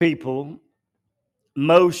people,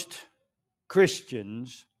 most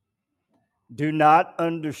Christians, do not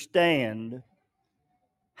understand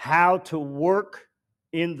how to work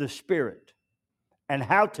in the Spirit and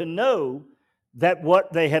how to know that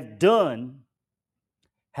what they have done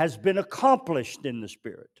has been accomplished in the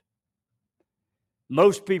Spirit.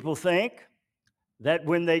 Most people think that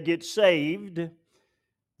when they get saved,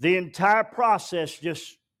 the entire process,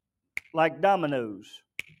 just like dominoes,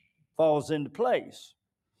 falls into place.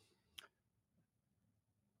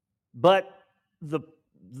 But the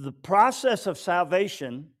process of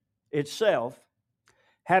salvation itself,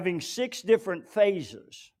 having 6 different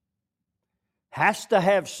phases, has to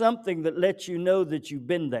have something that lets you know that you've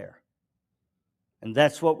been there. And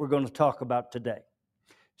that's what we're going to talk about today.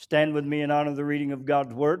 Stand with me in honor of the reading of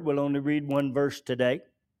God's Word. We'll only read one verse today.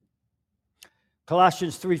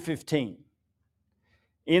 Colossians 3:15.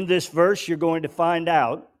 In this verse, you're going to find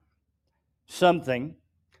out something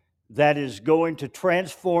that is going to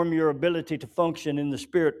transform your ability to function in the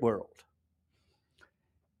spirit world.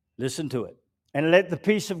 Listen to it. And let the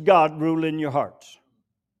peace of God rule in your hearts,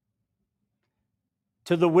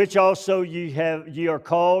 to the which also ye are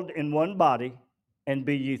called in one body, and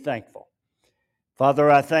be ye thankful. Father,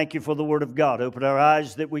 I thank you for the word of God. Open our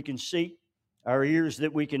eyes that we can see, our ears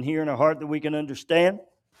that we can hear, and our heart that we can understand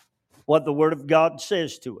what the word of God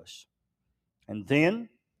says to us. And then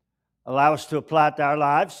allow us to apply it to our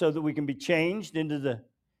lives so that we can be changed into the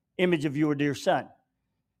image of your dear Son.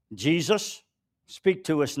 Jesus, speak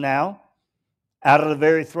to us now out of the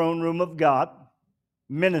very throne room of God.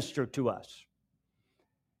 Minister to us.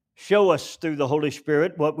 Show us through the Holy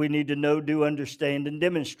Spirit what we need to know, do, understand, and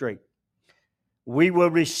demonstrate. We will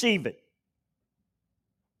receive it,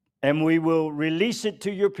 and we will release it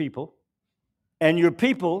to your people, and your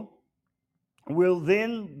people will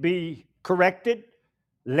then be corrected,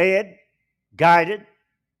 led, guided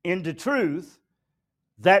into truth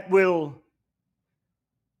that will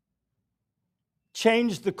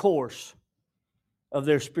change the course of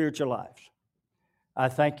their spiritual lives. I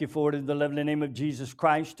thank you for it in the lovely name of Jesus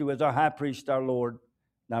Christ, who is our high priest, our Lord,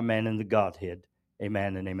 and our man in the Godhead.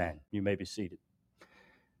 Amen and amen. You may be seated.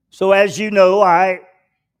 So as you know, I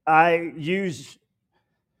use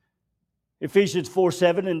Ephesians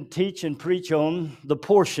 4:7 and teach and preach on the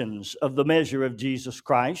portions of the measure of Jesus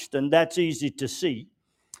Christ, and that's easy to see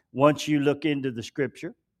once you look into the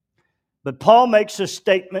Scripture. But Paul makes a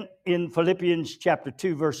statement in Philippians chapter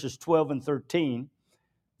 2, verses 12 and 13,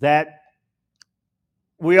 that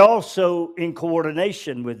we also, in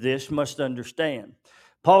coordination with this, must understand.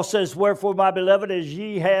 Paul says, "Wherefore, my beloved, as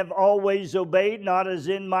ye have always obeyed, not as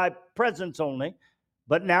in my presence only,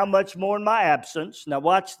 but now much more in my absence." Now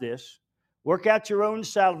watch this. "Work out your own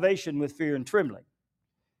salvation with fear and trembling."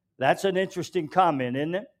 That's an interesting comment,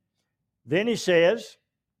 isn't it? Then he says,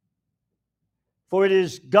 "For it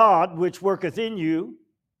is God which worketh in you,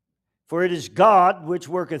 for it is God which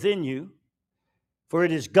worketh in you, for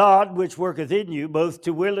it is God which worketh in you, both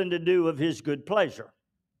to will and to do of his good pleasure."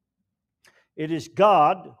 It is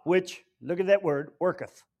God which, look at that word,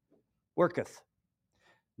 worketh. Worketh.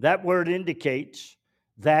 That word indicates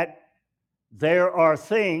that there are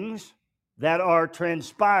things that are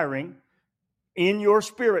transpiring in your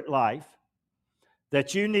spirit life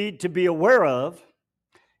that you need to be aware of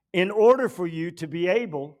in order for you to be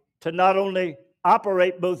able to not only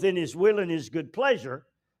operate both in his will and his good pleasure,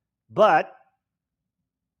 but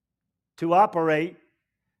to operate,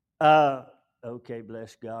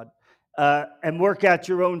 bless God, and work out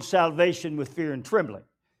your own salvation with fear and trembling.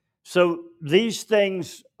 So these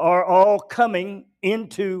things are all coming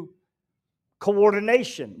into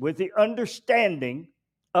coordination with the understanding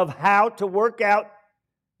of how to work out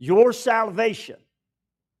your salvation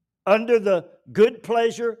under the good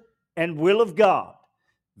pleasure and will of God.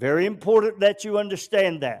 Very important that you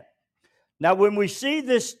understand that. Now, when we see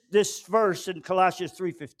this verse in Colossians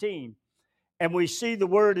 3:15, and we see the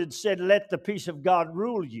word it said, "Let the peace of God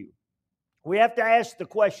rule you," we have to ask the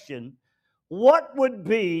question, what would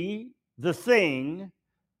be the thing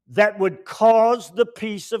that would cause the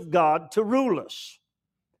peace of God to rule us?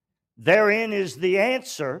 Therein is the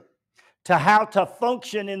answer to how to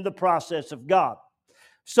function in the process of God.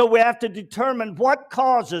 So we have to determine what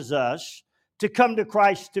causes us to come to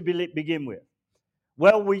Christ to begin with.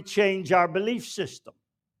 Well, we change our belief system.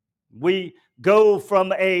 We go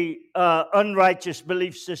from a unrighteous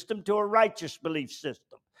belief system to a righteous belief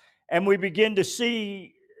system. And we begin to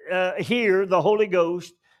see, hear the Holy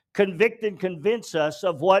Ghost convict and convince us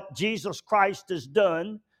of what Jesus Christ has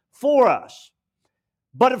done for us.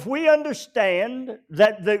 But if we understand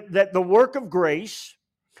that the work of grace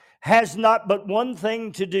has not but one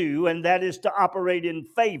thing to do, and that is to operate in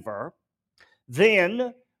favor,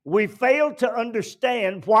 then we fail to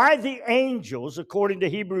understand why the angels, according to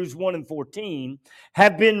Hebrews 1 and 14,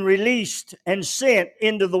 have been released and sent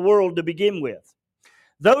into the world to begin with.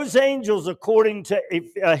 Those angels, according to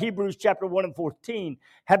Hebrews chapter 1 and 14,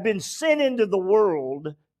 have been sent into the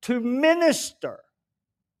world to minister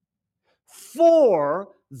for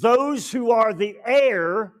those who are the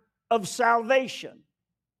heir of salvation.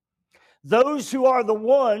 Those who are the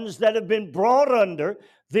ones that have been brought under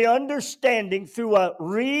the understanding through a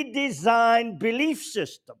redesigned belief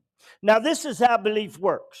system. Now, this is how belief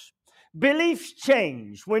works. Beliefs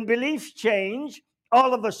change. When beliefs change,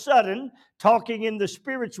 all of a sudden, talking in the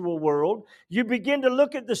spiritual world, you begin to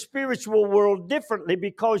look at the spiritual world differently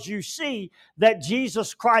because you see that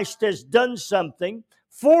Jesus Christ has done something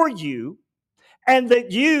for you, and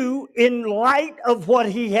that you, in light of what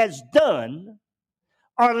he has done,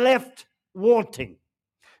 are left wanting.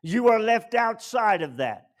 You are left outside of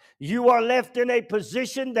that. You are left in a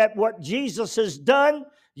position that what Jesus has done,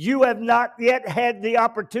 you have not yet had the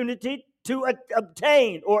opportunity to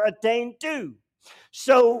obtain or attain to.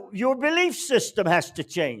 So your belief system has to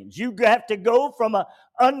change. You have to go from an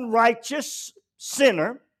unrighteous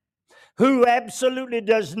sinner who absolutely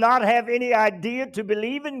does not have any idea to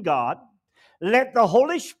believe in God. Let the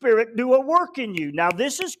Holy Spirit do a work in you. Now,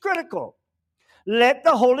 this is critical. Let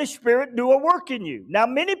the Holy Spirit do a work in you. Now,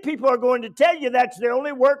 many people are going to tell you that's the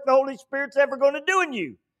only work the Holy Spirit's ever going to do in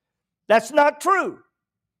you. That's not true,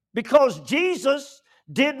 because Jesus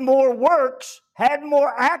did more works, had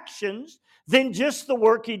more actions than just the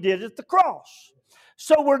work he did at the cross.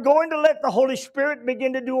 So we're going to let the Holy Spirit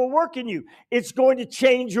begin to do a work in you. It's going to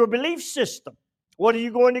change your belief system. What are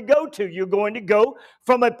you going to go to? You're going to go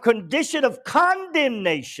from a condition of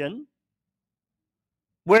condemnation,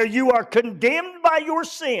 where you are condemned by your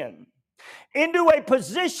sin, into a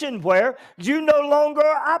position where you no longer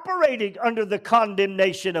are operating under the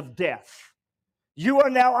condemnation of death. You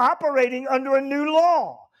are now operating under a new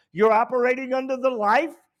law. You're operating under the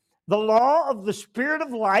law of the Spirit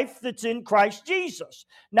of life that's in Christ Jesus.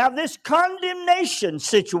 Now, this condemnation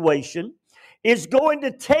situation is going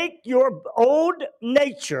to take your old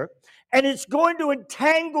nature, and it's going to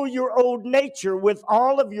entangle your old nature with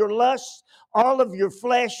all of your lusts, all of your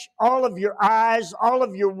flesh, all of your eyes, all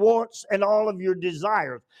of your wants, and all of your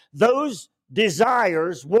desires. Those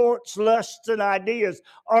desires, wants, lusts, and ideas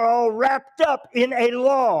are all wrapped up in a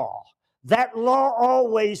law. That law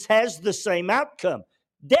always has the same outcome: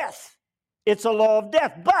 death. It's a law of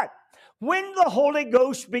death. But when the Holy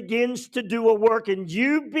Ghost begins to do a work and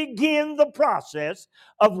you begin the process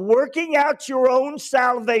of working out your own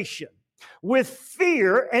salvation with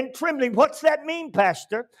fear and trembling. What's that mean,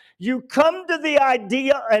 Pastor? You come to the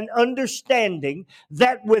idea and understanding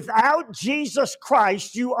that without Jesus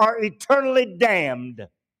Christ, you are eternally damned.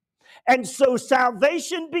 And so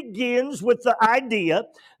salvation begins with the idea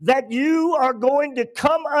that you are going to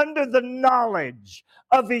come under the knowledge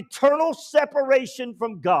of eternal separation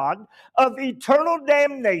from God, of eternal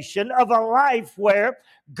damnation, of a life where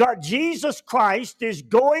Jesus Christ is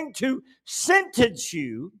going to sentence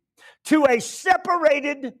you to a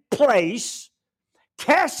separated place,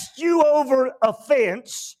 cast you over a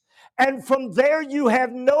fence, and from there you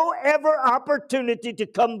have no ever opportunity to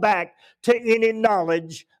come back to any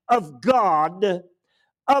knowledge of God,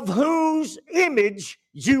 of whose image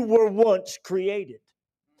you were once created.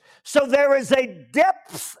 So there is a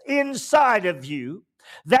depth inside of you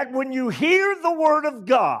that when you hear the word of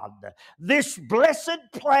God, this blessed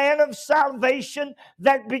plan of salvation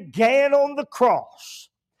that began on the cross,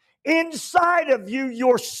 inside of you,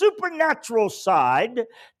 your supernatural side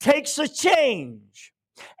takes a change.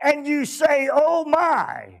 And you say, oh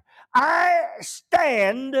my, I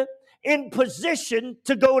stand in position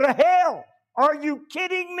to go to hell. Are you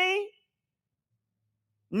kidding me?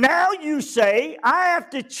 Now you say, I have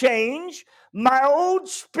to change my old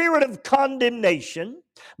spirit of condemnation,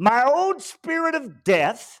 my old spirit of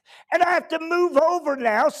death, and I have to move over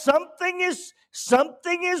now. Something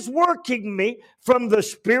is working me from the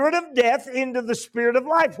spirit of death into the spirit of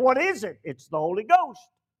life. What is it? It's the Holy Ghost.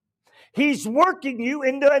 He's working you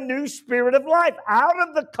into a new spirit of life, out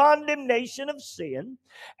of the condemnation of sin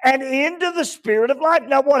and into the spirit of life.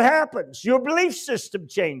 Now, what happens? Your belief system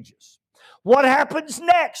changes. What happens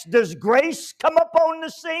next? Does grace come up on the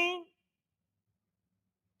scene?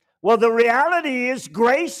 Well, the reality is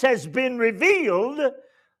grace has been revealed,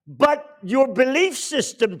 but your belief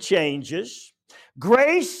system changes.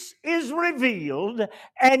 Grace is revealed,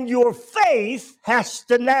 and your faith has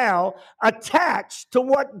to now attach to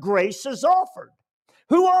what grace has offered.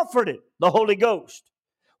 Who offered it? The Holy Ghost.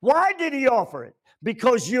 Why did he offer it?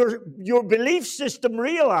 Because your belief system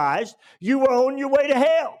realized you were on your way to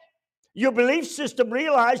hell. Your belief system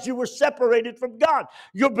realized you were separated from God.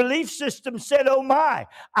 Your belief system said, oh my,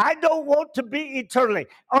 I don't want to be eternally.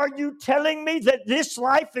 Are you telling me that this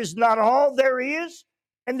life is not all there is?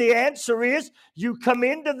 And the answer is, you come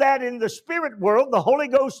into that in the spirit world, the Holy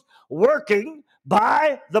Ghost working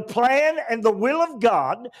by the plan and the will of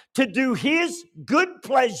God to do his good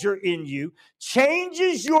pleasure in you,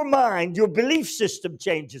 changes your mind, your belief system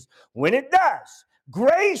changes. When it does,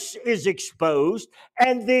 grace is exposed,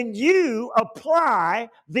 and then you apply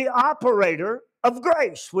the operator of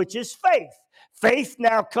grace, which is faith. Faith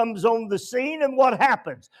now comes on the scene, and what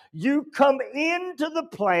happens? You come into the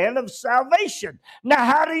plan of salvation. Now,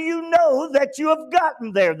 how do you know that you have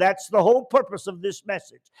gotten there? That's the whole purpose of this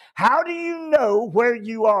message. How do you know where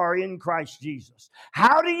you are in Christ Jesus?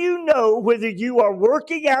 How do you know whether you are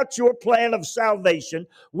working out your plan of salvation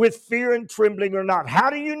with fear and trembling or not? How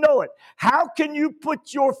do you know it? How can you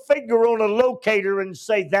put your finger on a locator and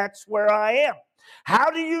say, that's where I am?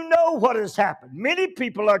 How do you know what has happened? Many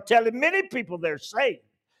people are telling many people they're saved.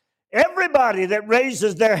 Everybody that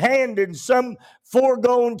raises their hand in some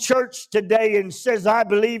foregone church today and says, I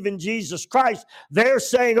believe in Jesus Christ, they're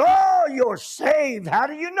saying, oh, you're saved. How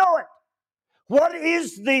do you know it? What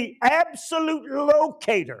is the absolute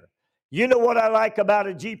locator? You know what I like about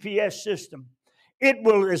a GPS system? It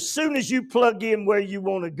will, as soon as you plug in where you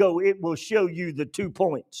want to go, it will show you the 2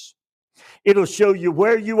 points. It'll show you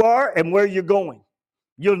where you are and where you're going.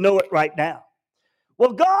 You'll know it right now.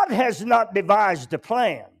 Well, God has not devised a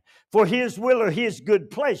plan for his will or his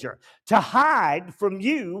good pleasure to hide from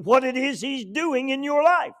you what it is he's doing in your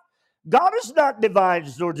life. God has not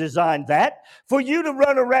devised or designed that for you to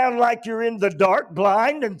run around like you're in the dark,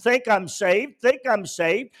 blind, and think I'm saved.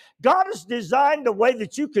 God has designed a way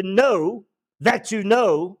that you can know that you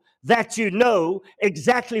know that you know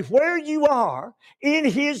exactly where you are in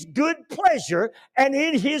his good pleasure and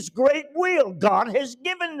in his great will. God has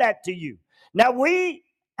given that to you. Now, we,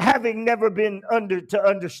 having never been to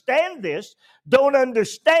understand this, don't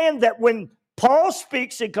understand that when Paul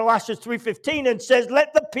speaks in Colossians 3:15 and says,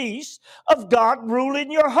 let the peace of God rule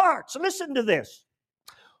in your hearts. Listen to this.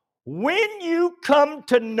 When you come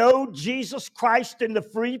to know Jesus Christ and the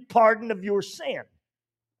free pardon of your sin,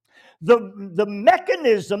 the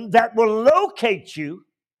mechanism that will locate you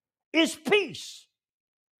is peace.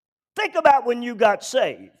 Think about when you got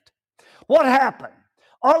saved. What happened?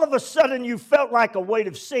 All of a sudden you felt like a weight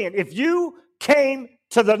of sin. If you came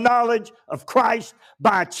to the knowledge of Christ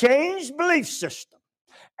by a changed belief system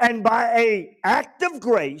and by an act of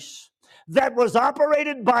grace that was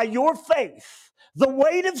operated by your faith, the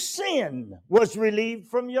weight of sin was relieved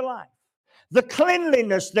from your life. The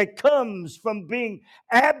cleanliness that comes from being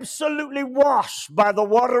absolutely washed by the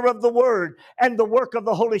water of the Word and the work of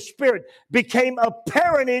the Holy Spirit became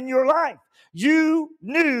apparent in your life. You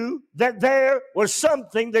knew that there was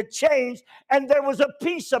something that changed and there was a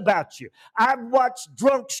peace about you. I've watched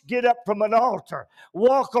drunks get up from an altar,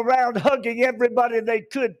 walk around hugging everybody they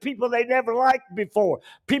could, people they never liked before,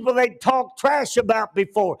 people they talked trash about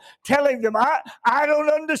before, telling them, I don't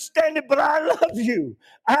understand it, but I love you.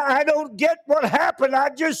 I don't get what happened. I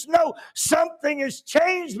just know something has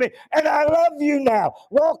changed me and I love you now.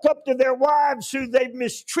 Walk up to their wives who they've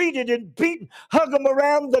mistreated and beaten, hug them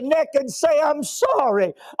around the neck and say, I'm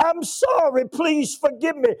sorry, please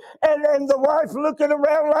forgive me. And the wife looking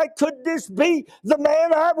around like, could this be the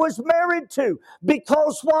man I was married to?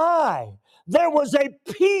 Because why? There was a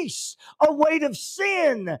peace, a weight of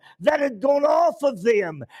sin that had gone off of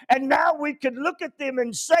them. And now we could look at them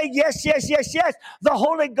and say, yes, the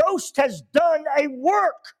Holy Ghost has done a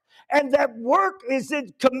work. And that work is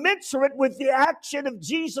commensurate with the action of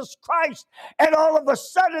Jesus Christ. And all of a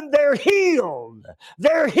sudden they're healed.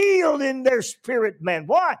 They're healed in their spirit, man.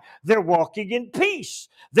 Why? They're walking in peace.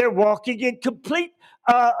 They're walking in complete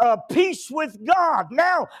peace with God.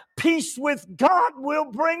 Now, peace with God will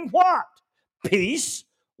bring what? Peace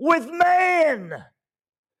with man.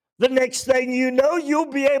 The next thing you know,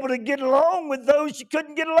 you'll be able to get along with those you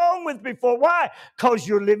couldn't get along with before. Why? Because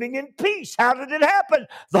you're living in peace. How did it happen?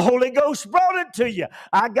 The Holy Ghost brought it to you.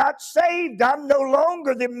 I got saved. I'm no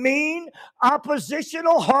longer the mean,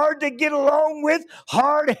 oppositional, hard to get along with,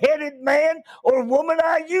 hard-headed man or woman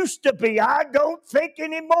I used to be. I don't think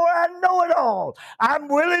anymore. I know it all. I'm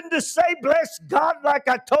willing to say, bless God, like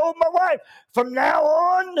I told my wife, from now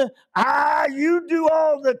on, you do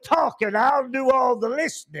all the talking. I'll do all the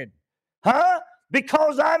listening.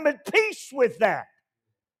 Because I'm at peace with that.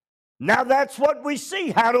 Now that's what we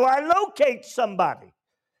see. How do I locate somebody?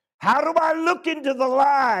 How do I look into the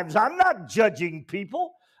lives? I'm not judging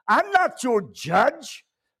people. I'm not your judge,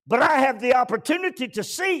 but I have the opportunity to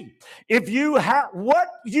see if you have what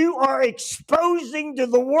you are exposing to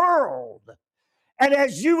the world. And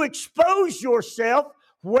as you expose yourself,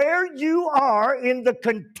 where you are in the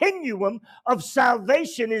continuum of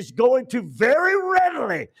salvation is going to very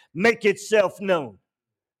readily make itself known.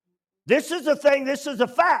 This is a thing, this is a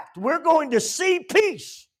fact. We're going to see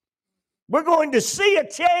peace. We're going to see a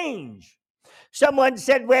change. Someone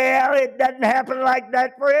said, well, it doesn't happen like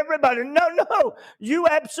that for everybody. No, you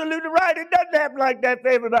absolutely right. It doesn't happen like that for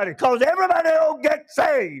everybody because everybody don't get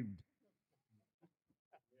saved.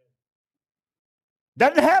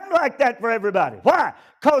 Doesn't happen like that for everybody. Why?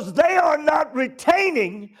 Because they are not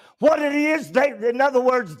retaining what it is. In other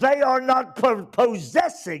words, they are not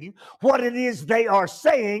possessing what it is they are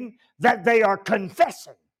saying that they are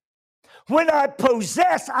confessing. When I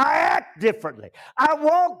possess, I act differently. I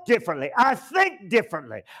walk differently. I think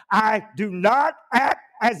differently. I do not act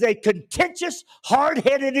as a contentious,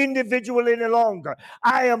 hard-headed individual any longer.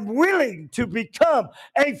 I am willing to become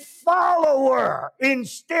a follower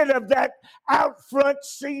instead of that out front,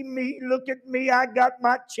 see me, look at me, I got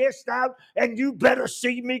my chest out, and you better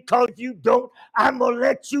see me because if you don't, I'm going to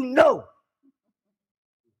let you know.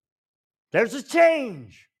 There's a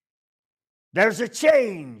change. There's a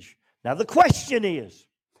change. Now, the question is,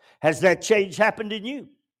 has that change happened in you?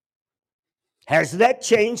 Has that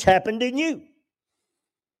change happened in you?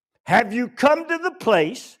 Have you come to the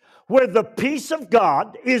place where the peace of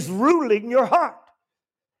God is ruling your heart?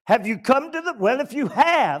 Have you come to well, if you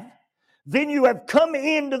have, then you have come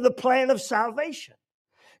into the plan of salvation.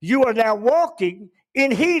 You are now walking in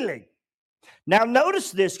healing. Now,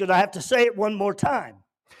 notice this because I have to say it one more time.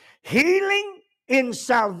 Healing in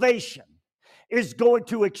salvation is going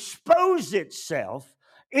to expose itself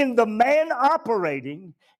in the man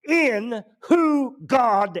operating in who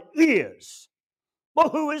God is. Well,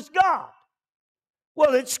 who is God?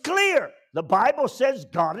 Well, it's clear. The Bible says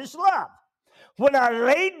God is love. When I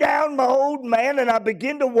lay down my old man and I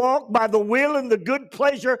begin to walk by the will and the good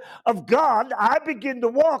pleasure of God, I begin to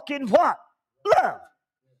walk in what? Love.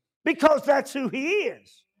 Because that's who he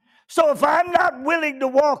is. So if I'm not willing to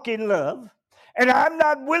walk in love, and I'm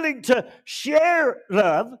not willing to share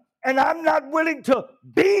love, and I'm not willing to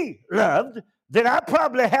be loved, then I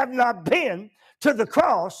probably have not been to the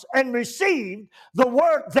cross and received the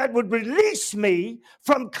work that would release me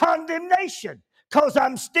from condemnation, because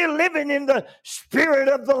I'm still living in the spirit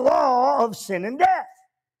of the law of sin and death.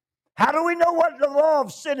 How do we know what the law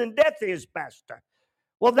of sin and death is, Pastor?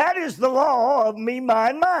 Well, that is the law of me,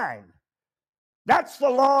 mine, mine. That's the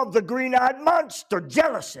law of the green-eyed monster,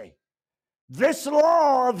 jealousy. This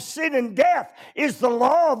law of sin and death is the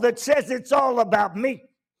law that says it's all about me.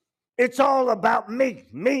 It's all about me,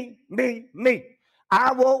 me, me, me.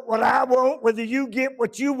 I want what I want, whether you get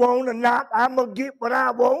what you want or not. I'm going to get what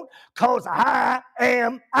I want because I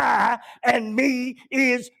am I and me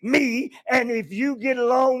is me. And if you get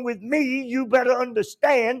along with me, you better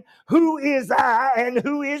understand who is I and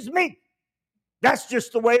who is me. That's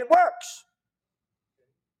just the way it works.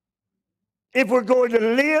 If we're going to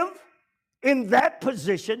live in that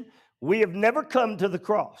position, we have never come to the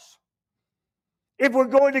cross. If we're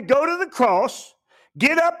going to go to the cross,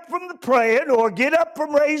 get up from the praying or get up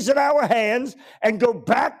from raising our hands and go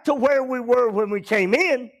back to where we were when we came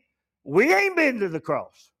in, we ain't been to the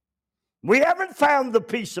cross. We haven't found the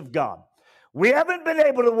peace of God. We haven't been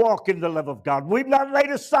able to walk in the love of God. We've not laid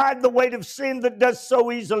aside the weight of sin that does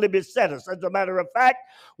so easily beset us. As a matter of fact,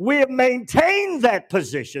 we have maintained that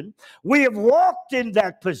position. We have walked in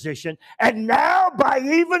that position. And now, by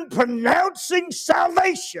even pronouncing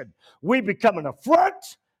salvation, we become an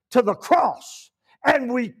affront to the cross.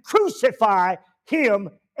 And we crucify him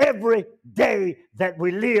every day that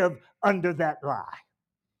we live under that lie.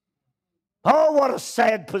 Oh, what a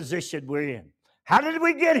sad position we're in. How did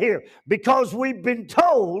we get here? Because we've been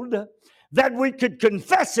told that we could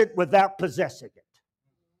confess it without possessing it.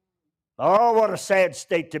 Oh, what a sad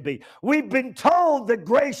state to be. We've been told that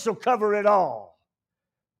grace will cover it all.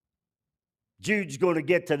 Jude's going to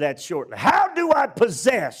get to that shortly. How do I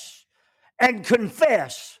possess and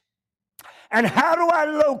confess? And how do I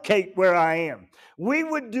locate where I am? We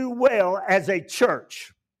would do well as a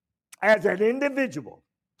church, as an individual,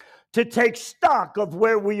 to take stock of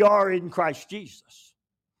where we are in Christ Jesus.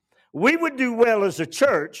 We would do well as a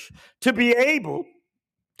church to be able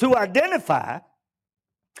to identify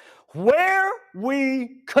where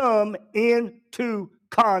we come into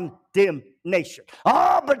condemnation.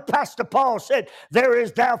 Oh, but Pastor Paul said, there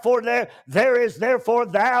is therefore now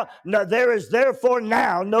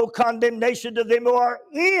no condemnation to them who are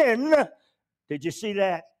in, did you see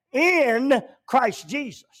that? In Christ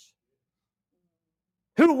Jesus.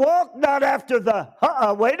 who walk not after the,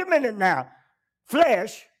 wait a minute now,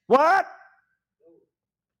 flesh. What?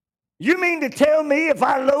 You mean to tell me if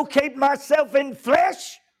I locate myself in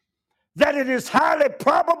flesh, that it is highly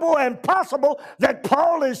probable and possible that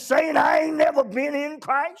Paul is saying I ain't never been in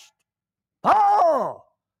Christ? Paul,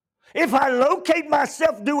 if I locate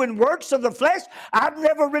myself doing works of the flesh, I've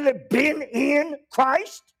never really been in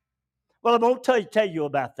Christ? Well, I'm going to tell you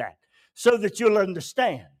about that so that you'll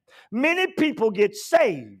understand. Many people get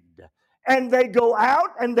saved and they go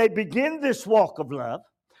out and they begin this walk of love,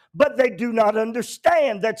 but they do not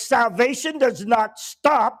understand that salvation does not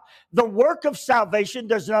stop. The work of salvation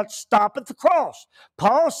does not stop at the cross.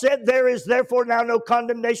 Paul said, there is therefore now no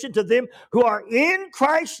condemnation to them who are in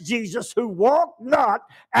Christ Jesus, who walk not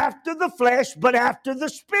after the flesh, but after the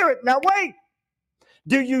Spirit. Now wait.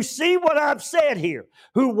 Do you see what I've said here?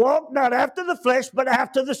 Who walk not after the flesh, but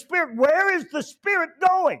after the Spirit. Where is the Spirit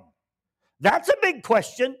going? That's a big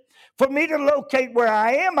question. For me to locate where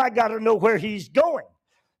I am, I got to know where He's going.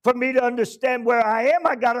 For me to understand where I am,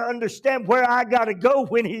 I got to understand where I got to go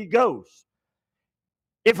when He goes.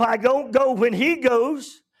 If I don't go when He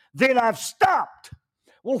goes, then I've stopped.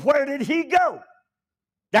 Well, where did He go?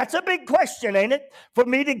 That's a big question, ain't it? For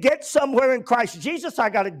me to get somewhere in Christ Jesus, I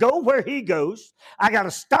got to go where He goes. I got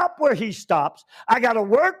to stop where He stops. I got to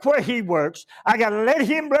work where He works. I got to let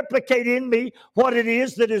Him replicate in me what it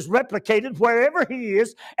is that is replicated wherever He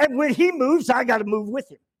is. And when He moves, I got to move with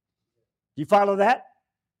Him. You follow that?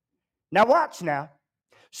 Now watch now.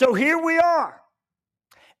 So here we are.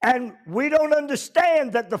 And we don't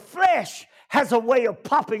understand that the flesh has a way of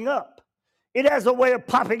popping up. It has a way of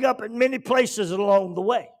popping up in many places along the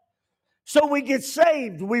way. So we get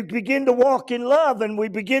saved. We begin to walk in love, and we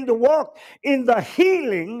begin to walk in the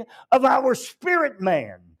healing of our spirit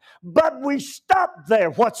man. But we stop there.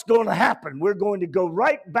 What's going to happen? We're going to go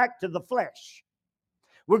right back to the flesh.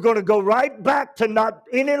 We're going to go right back to not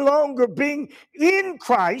any longer being in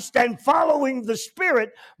Christ and following the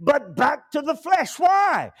Spirit, but back to the flesh.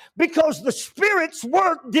 Why? Because the Spirit's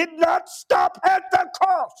work did not stop at the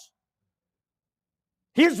cross.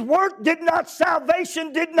 His work did not,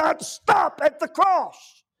 salvation did not stop at the cross.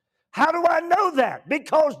 How do I know that?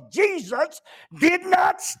 Because Jesus did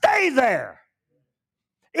not stay there.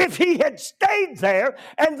 If He had stayed there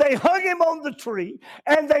and they hung Him on the tree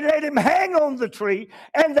and they let Him hang on the tree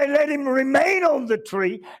and they let Him remain on the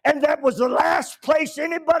tree, and that was the last place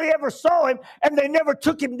anybody ever saw Him, and they never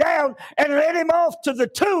took Him down and let Him off to the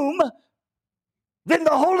tomb, then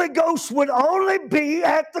the Holy Ghost would only be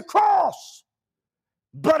at the cross.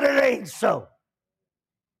 But it ain't so.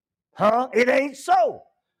 It ain't so.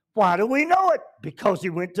 Why do we know it? Because He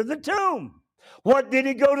went to the tomb. What did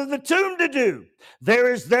He go to the tomb to do?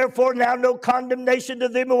 There is therefore now no condemnation to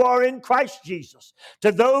them who are in Christ Jesus.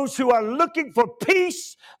 To those who are looking for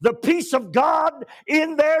peace, the peace of God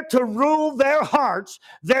in there to rule their hearts,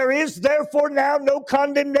 there is therefore now no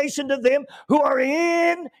condemnation to them who are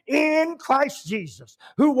in Christ Jesus,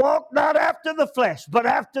 who walk not after the flesh, but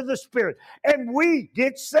after the Spirit. And we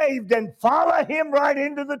get saved and follow Him right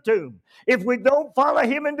into the tomb. If we don't follow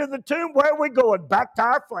Him into the tomb, where are we going? Back to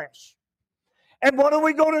our flesh. And what are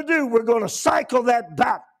we going to do? We're going to cycle that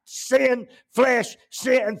back. Sin, flesh,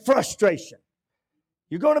 sin, and frustration.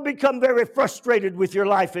 You're going to become very frustrated with your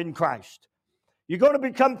life in Christ. You're going to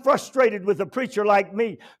become frustrated with a preacher like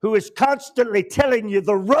me who is constantly telling you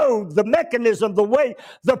the road, the mechanism, the way,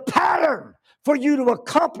 the pattern for you to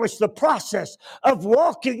accomplish the process of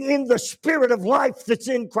walking in the Spirit of life that's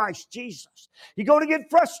in Christ Jesus. You're going to get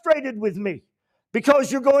frustrated with me.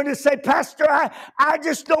 Because you're going to say, Pastor, I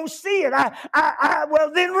just don't see it.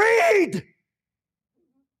 Well, then read.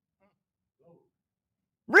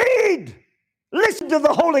 Read. Listen to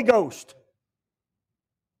the Holy Ghost.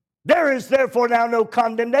 There is therefore now no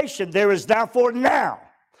condemnation. There is therefore now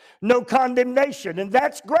no condemnation. And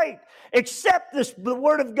that's great. Except the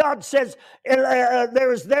Word of God says,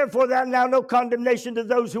 there is therefore now no condemnation to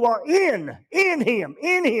those who are in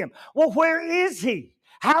Him. Well, where is He?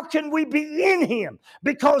 How can we be in Him?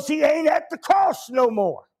 Because He ain't at the cross no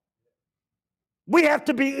more. We have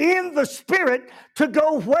to be in the Spirit to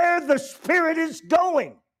go where the Spirit is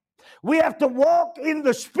going. We have to walk in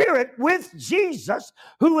the Spirit with Jesus,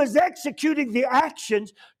 who is executing the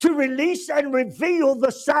actions to release and reveal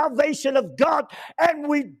the salvation of God. And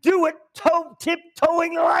we do it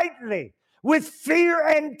tiptoeing lightly, with fear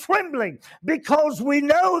and trembling, because we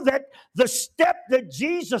know that the step that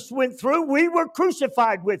Jesus went through, we were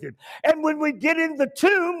crucified with Him. And when we get in the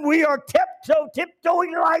tomb, we are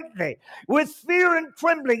tiptoeing lightly with fear and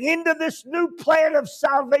trembling into this new plan of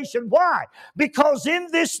salvation. Why? Because in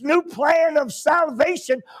this new plan of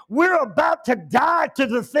salvation, we're about to die to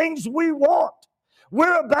the things we want.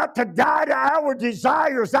 We're about to die to our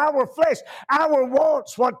desires, our flesh, our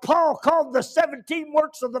wants, what Paul called the 17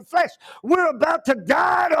 works of the flesh. We're about to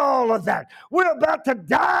die to all of that. We're about to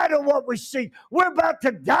die to what we see. We're about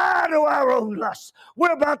to die to our own lusts.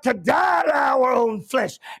 We're about to die to our own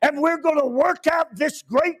flesh. And we're going to work out this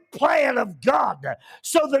great plan of God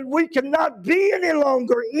so that we can not be any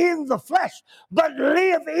longer in the flesh, but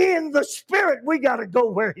live in the Spirit. We got to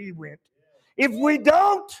go where He went. If we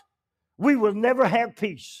don't, we will never have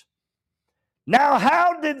peace. Now,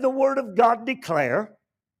 how did the Word of God declare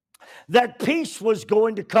that peace was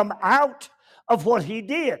going to come out of what He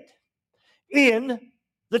did? In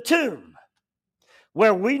the tomb,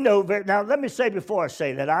 where we know very... Now, let me say before I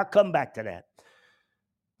say that, I'll come back to that.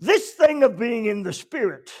 This thing of being in the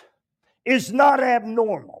Spirit is not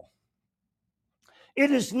abnormal.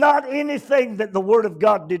 It is not anything that the Word of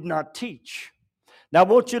God did not teach. Now, I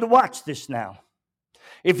want you to watch this now.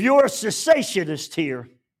 If you're a cessationist here,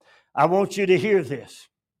 I want you to hear this.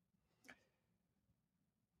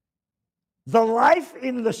 The life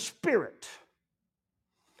in the Spirit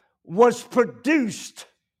was produced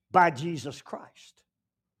by Jesus Christ.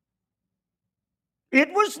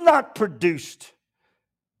 It was not produced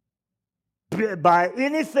by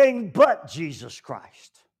anything but Jesus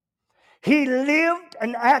Christ. He lived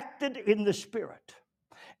and acted in the Spirit.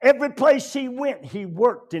 Every place He went, He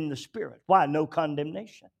worked in the Spirit. Why? No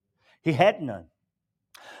condemnation. He had none.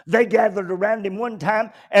 They gathered around Him one time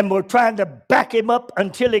and were trying to back Him up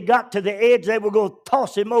until He got to the edge. They were going to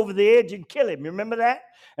toss Him over the edge and kill Him. You remember that?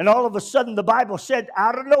 And all of a sudden, the Bible said,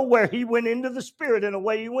 out of nowhere, He went into the Spirit, and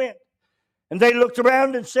away He went. And they looked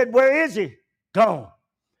around and said, where is He? Gone.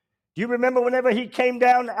 Do you remember whenever He came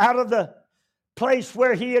down out of the place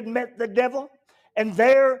where He had met the devil? And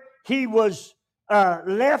there He was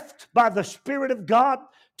left by the Spirit of God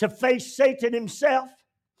to face Satan himself.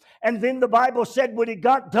 And then the Bible said when He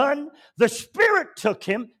got done, the Spirit took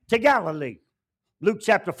Him to Galilee. Luke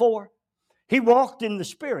chapter 4. He walked in the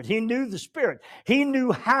Spirit. He knew the Spirit. He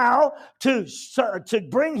knew how to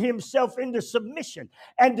bring himself into submission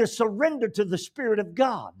and to surrender to the Spirit of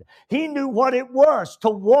God. He knew what it was to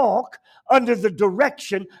walk under the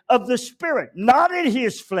direction of the Spirit, not in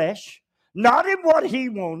his flesh, not in what he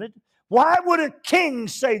wanted. Why would a king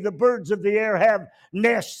say the birds of the air have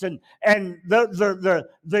nests and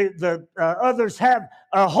the others have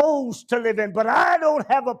holes to live in, but I don't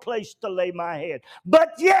have a place to lay my head? But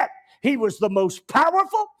yet, He was the most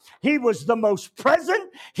powerful. He was the most present.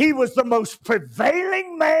 He was the most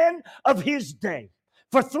prevailing man of his day.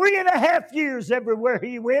 For 3.5 years, everywhere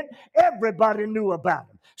He went, everybody knew about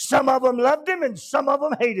Him. Some of them loved Him and some of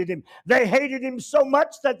them hated Him. They hated Him so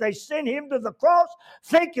much that they sent Him to the cross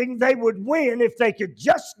thinking they would win if they could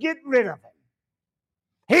just get rid of Him.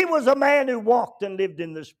 He was a man who walked and lived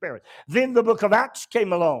in the Spirit. Then the book of Acts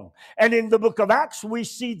came along. And in the book of Acts, we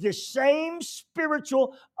see the same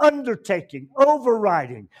spiritual undertaking,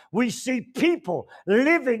 overriding. We see people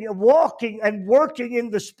living, walking, and working in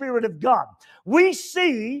the Spirit of God. We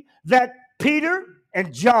see that Peter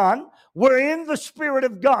and John were in the Spirit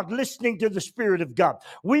of God, listening to the Spirit of God.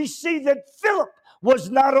 We see that Philip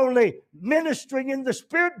was not only ministering in the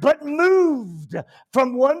Spirit, but moved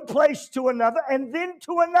from one place to another and then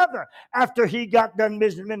to another after he got done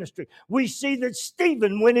ministry. We see that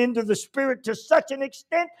Stephen went into the Spirit to such an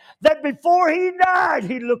extent that before he died,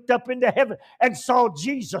 he looked up into heaven and saw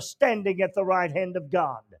Jesus standing at the right hand of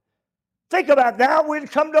God. Think about now,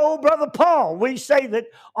 we'd come to old brother Paul. We say that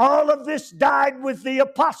all of this died with the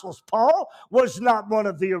apostles. Paul was not one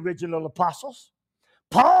of the original apostles.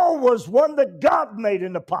 Paul was one that God made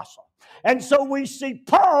an apostle. And so we see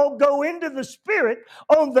Paul go into the Spirit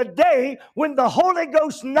on the day when the Holy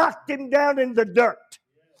Ghost knocked him down in the dirt.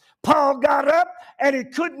 Paul got up and he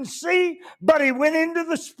couldn't see, but he went into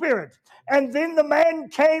the Spirit. And then the man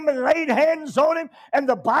came and laid hands on him. And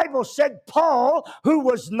the Bible said Paul, who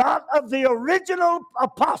was not of the original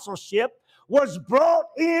apostleship, was brought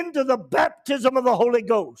into the baptism of the Holy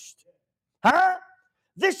Ghost. Huh?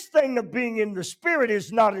 This thing of being in the Spirit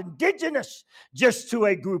is not indigenous just to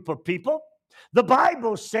a group of people. The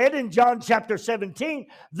Bible said in John chapter 17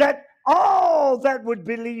 that all that would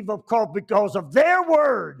believe, of course, because of their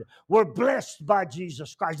word, were blessed by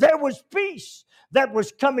Jesus Christ. There was peace that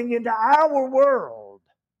was coming into our world.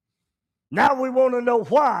 Now we want to know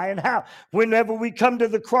why and how. Whenever we come to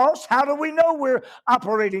the cross, how do we know we're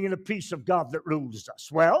operating in the peace of God that rules us?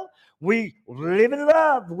 Well, we live in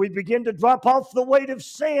love. We begin to drop off the weight of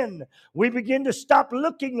sin. We begin to stop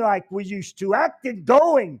looking like we used to, acting,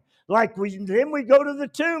 going like we. Then we go to the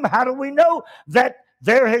tomb. How do we know that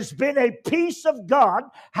there has been a peace of God?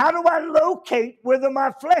 How do I locate whether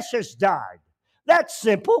my flesh has died? That's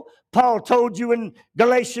simple. Paul told you in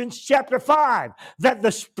Galatians chapter 5 that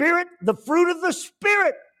the Spirit, the fruit of the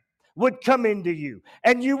Spirit, would come into you,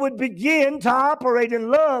 and you would begin to operate in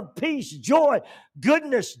love, peace, joy,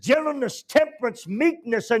 goodness, gentleness, temperance,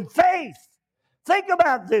 meekness, and faith. Think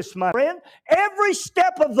about this, my friend. Every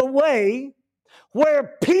step of the way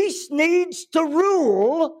where peace needs to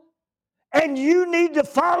rule and you need to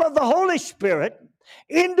follow the Holy Spirit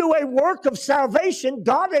into a work of salvation,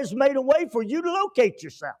 God has made a way for you to locate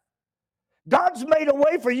yourself. God's made a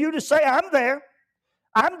way for you to say, I'm there.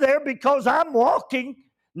 I'm there because I'm walking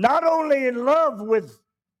not only in love with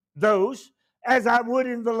those as I would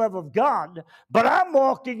in the love of God, but I'm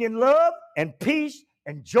walking in love and peace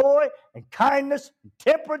and joy and kindness and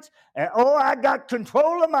temperance. And I got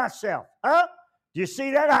control of myself. Huh? Do you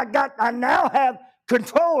see that? I now have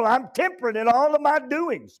control. I'm temperate in all of my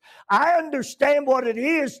doings. I understand what it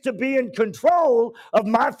is to be in control of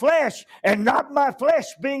my flesh and not my flesh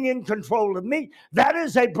being in control of me. That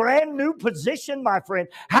is a brand new position, my friend.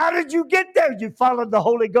 How did you get there? You followed the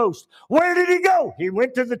Holy Ghost. Where did he go? He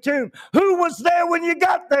went to the tomb. Who was there when you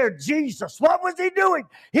got there? Jesus. What was he doing?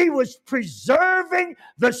 He was preserving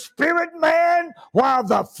the spirit man while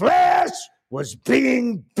the flesh was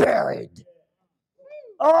being buried.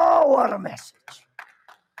 Oh, what a message.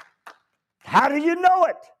 How do you know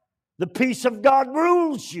it? The peace of God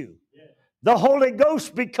rules you. The Holy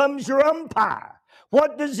Ghost becomes your umpire.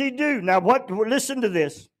 What does he do? Now, listen to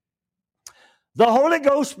this. The Holy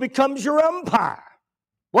Ghost becomes your umpire.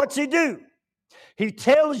 What's he do? He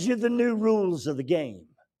tells you the new rules of the game.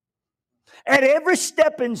 At every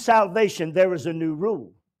step in salvation, there is a new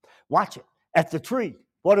rule. Watch it. At the tree,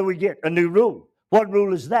 what do we get? A new rule. What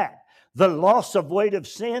rule is that? The loss of weight of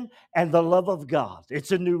sin and the love of God.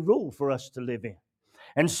 It's a new rule for us to live in.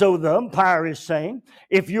 And so the umpire is saying,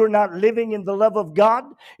 if you're not living in the love of God,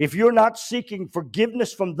 if you're not seeking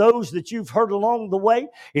forgiveness from those that you've hurt along the way,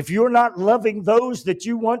 if you're not loving those that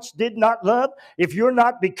you once did not love, if you're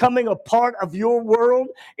not becoming a part of your world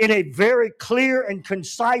in a very clear and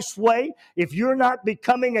concise way, if you're not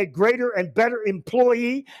becoming a greater and better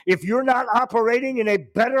employee, if you're not operating in a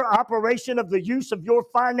better operation of the use of your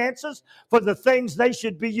finances for the things they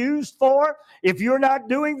should be used for, if you're not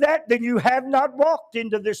doing that, then you have not walked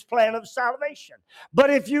into this plan of salvation. But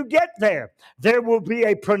if you get there, there will be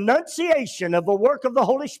a pronunciation of a work of the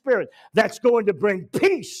Holy Spirit that's going to bring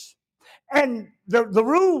peace. And the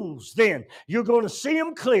rules, then, you're going to see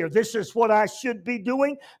them clear. This is what I should be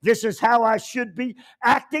doing. This is how I should be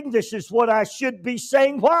acting. This is what I should be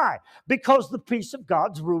saying. Why? Because the peace of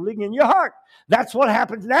God's ruling in your heart. That's what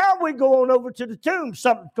happens. Now we go on over to the tomb.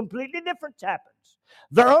 Something completely different happens.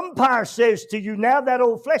 The umpire says to you, now that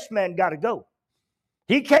old flesh man got to go.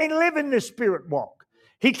 He can't live in this spirit walk.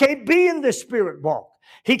 He can't be in this spirit walk.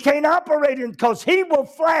 He can't operate in, because he will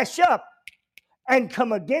flash up and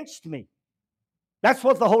come against me. That's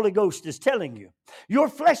what the Holy Ghost is telling you. Your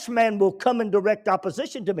flesh man will come in direct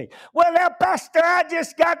opposition to me. Well, now, Pastor, I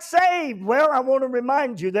just got saved. Well, I want to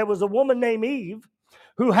remind you, there was a woman named Eve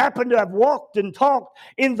who happened to have walked and talked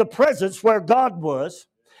in the presence where God was.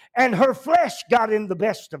 And her flesh got in the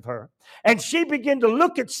best of her. And she began to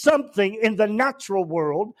look at something in the natural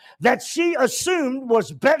world that she assumed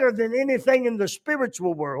was better than anything in the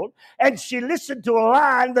spiritual world. And she listened to a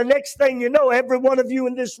lie. And the next thing you know, every one of you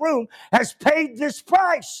in this room has paid this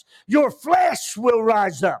price. Your flesh will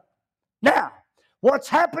rise up. Now, what's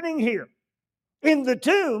happening here? In the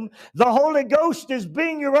tomb, the Holy Ghost is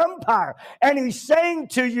being your umpire, and he's saying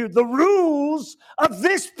to you the rules of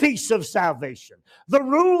this piece of salvation, the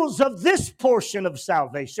rules of this portion of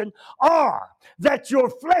salvation are that your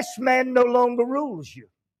flesh man no longer rules you.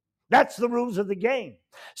 That's the rules of the game.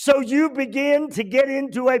 So you begin to get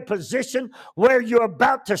into a position where you're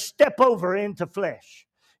about to step over into flesh.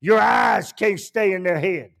 Your eyes can't stay in their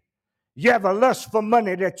head. You have a lust for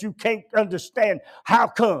money that you can't understand. How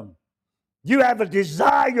come? You have a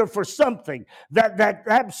desire for something that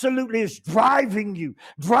absolutely is driving you.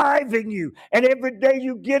 And every day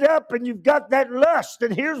you get up and you've got that lust.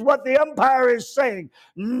 And here's what the umpire is saying.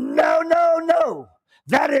 No.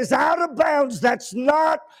 That is out of bounds. That's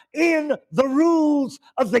not in the rules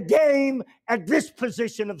of the game at this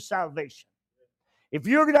position of salvation. If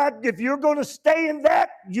you're going to stay in that,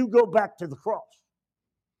 you go back to the cross.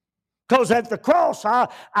 Because at the cross,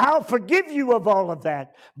 I'll forgive you of all of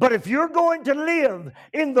that. But if you're going to live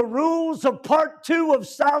in the rules of part 2 of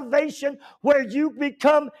salvation, where you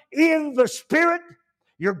become in the Spirit,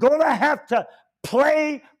 you're going to have to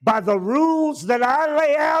play by the rules that I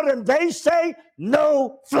lay out, and they say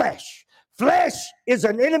no flesh. Flesh is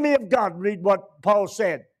an enemy of God. Read what Paul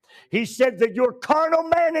said. He said that your carnal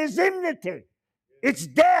man is enmity. It's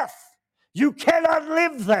death. You cannot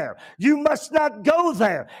live there. You must not go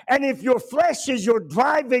there. And if your flesh is your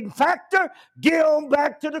driving factor, get on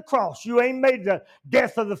back to the cross. You ain't made the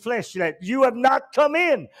death of the flesh yet. You have not come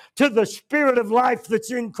in to the spirit of life that's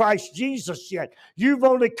in Christ Jesus yet. You've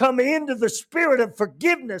only come into the spirit of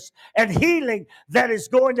forgiveness and healing that is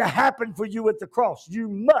going to happen for you at the cross. You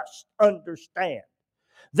must understand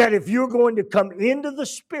that if you're going to come into the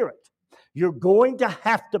Spirit, you're going to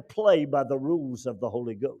have to play by the rules of the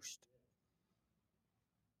Holy Ghost.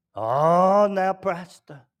 Oh, now,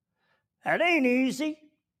 Pastor, that ain't easy.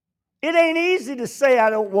 It ain't easy to say I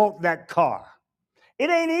don't want that car. It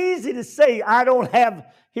ain't easy to say I don't have,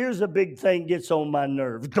 here's a big thing gets on my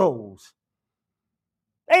nerves, goals.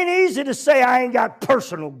 Ain't easy to say I ain't got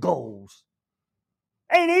personal goals.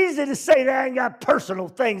 Ain't easy to say that I ain't got personal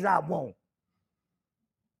things I want.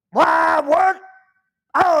 Why work?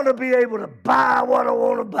 I ought to be able to buy what I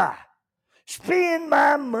want to buy. Spend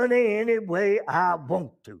my money any way I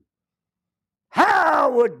want to.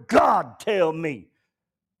 How would God tell me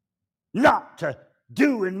not to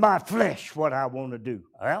do in my flesh what I want to do?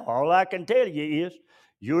 Well, all I can tell you is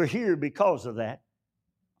you're here because of that.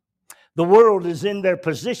 The world is in their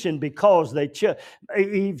position because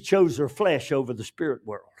Eve chose her flesh over the spirit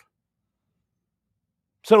world.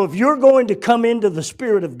 So if you're going to come into the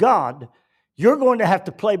Spirit of God, you're going to have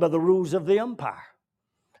to play by the rules of the umpire.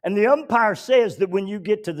 And the umpire says that when you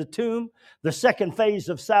get to the tomb, the second phase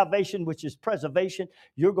of salvation, which is preservation,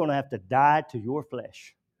 you're going to have to die to your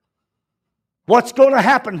flesh. What's going to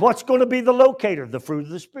happen? What's going to be the locator? The fruit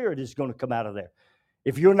of the Spirit is going to come out of there.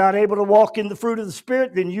 If you're not able to walk in the fruit of the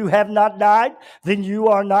Spirit, then you have not died. Then you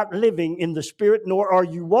are not living in the Spirit, nor are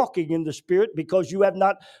you walking in the Spirit, because you have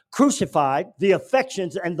not crucified the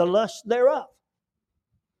affections and the lusts thereof.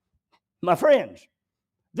 My friends,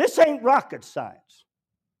 this ain't rocket science.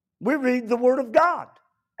 We read the Word of God,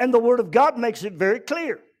 and the Word of God makes it very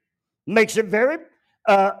clear, makes it very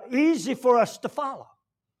easy for us to follow.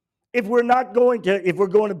 If we're going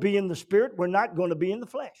to be in the Spirit, we're not going to be in the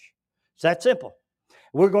flesh. It's that simple.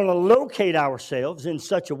 We're going to locate ourselves in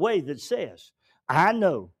such a way that says, I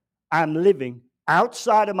know I'm living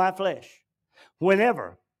outside of my flesh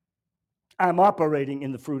whenever I'm operating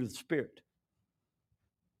in the fruit of the Spirit.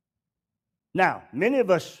 Now, many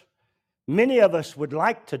of us would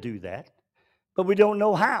like to do that, but we don't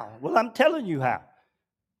know how. Well, I'm telling you how.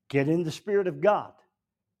 Get in the Spirit of God.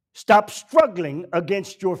 Stop struggling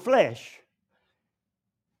against your flesh.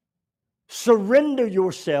 Surrender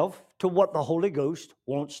yourself to what the Holy Ghost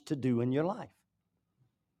wants to do in your life.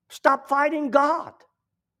 Stop fighting God.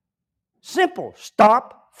 Simple.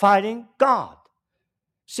 Stop fighting God.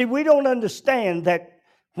 See, we don't understand that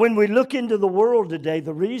when we look into the world today,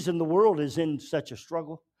 the reason the world is in such a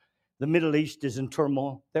struggle, the Middle East is in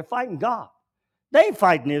turmoil, they're fighting God. They ain't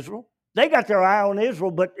fighting Israel. They got their eye on Israel,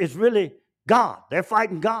 but it's really God. They're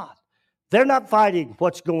fighting God. They're not fighting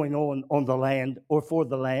what's going on the land or for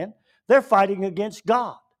the land. They're fighting against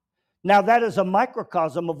God. Now, that is a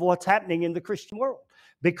microcosm of what's happening in the Christian world,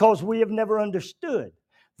 because we have never understood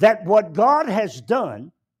that what God has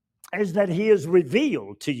done is that He has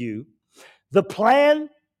revealed to you the plan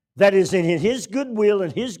that is in His good will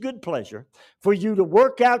and His good pleasure for you to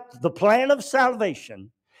work out the plan of salvation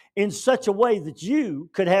in such a way that you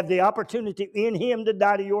could have the opportunity in Him to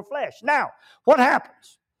die to your flesh. Now, what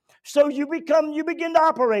happens? So you begin to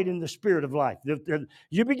operate in the Spirit of life.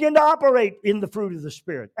 You begin to operate in the fruit of the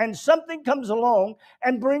Spirit. And something comes along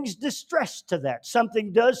and brings distress to that.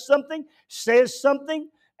 Something does something, says something,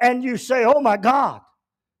 and you say, oh my God,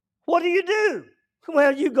 what do?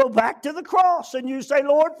 Well, you go back to the cross and you say,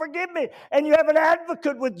 Lord, forgive me. And you have an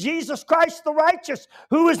advocate with Jesus Christ the righteous,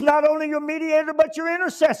 who is not only your mediator, but your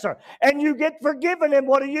intercessor. And you get forgiven. And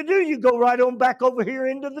what do? You go right on back over here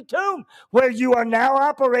into the tomb, where you are now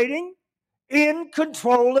operating in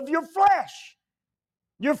control of your flesh.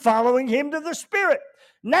 You're following Him to the Spirit.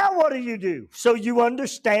 Now what do? So you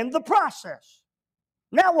understand the process.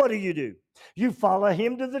 Now what do? You follow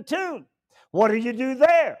Him to the tomb. What do you do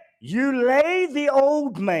there? You lay the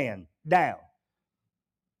old man down.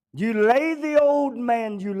 You lay the old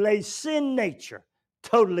man, you lay sin nature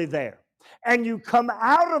totally there. And you come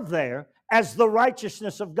out of there as the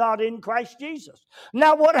righteousness of God in Christ Jesus.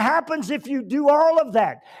 Now, what happens if you do all of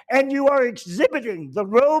that and you are exhibiting the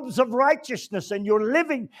robes of righteousness and you're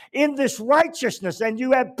living in this righteousness and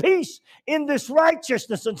you have peace in this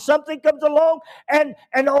righteousness, and something comes along and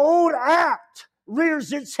an old act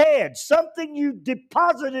rears its head, something you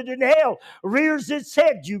deposited in hell rears its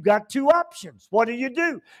head, you got two options. What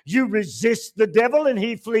do? You resist the devil and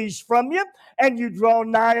he flees from you, and you draw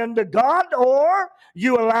nigh unto God, or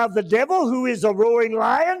you allow the devil, who is a roaring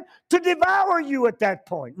lion, to devour you at that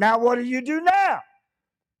point. Now, what do now?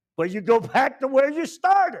 Well, you go back to where you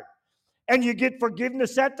started. And you get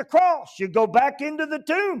forgiveness at the cross. You go back into the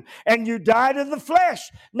tomb and you die to the flesh.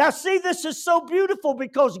 Now, see, this is so beautiful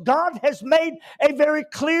because God has made a very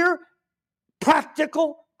clear,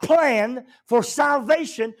 practical plan for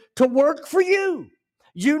salvation to work for you.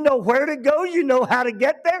 You know where to go. You know how to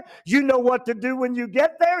get there. You know what to do when you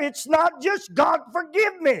get there. It's not just God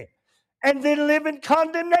forgive me and then live in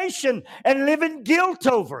condemnation and live in guilt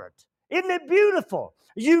over it. Isn't it beautiful?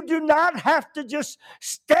 You do not have to just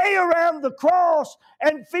stay around the cross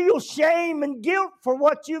and feel shame and guilt for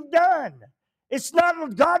what you've done. It's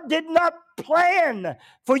not, God did not plan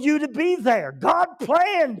for you to be there. God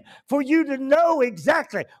planned for you to know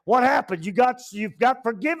exactly what happened. You've got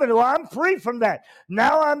forgiven. Well, I'm free from that.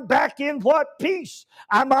 Now I'm back in what? Peace.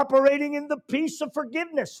 I'm operating in the peace of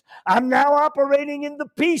forgiveness. I'm now operating in the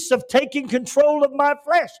peace of taking control of my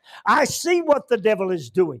flesh. I see what the devil is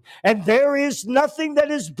doing, and there is nothing that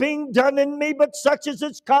is being done in me but such as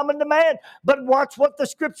is common to man. But watch what the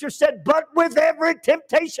scripture said. But with every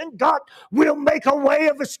temptation, God will make a way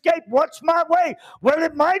of escape. What's my way? Well,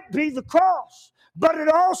 it might be the cross, but it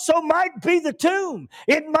also might be the tomb.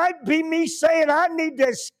 It might be me saying I need to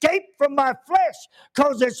escape from my flesh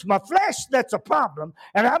because it's my flesh that's a problem,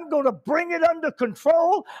 and I'm going to bring it under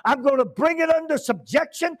control. I'm going to bring it under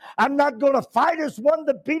subjection. I'm not going to fight as one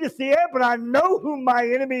that beateth the air, but I know who my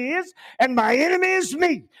enemy is, and my enemy is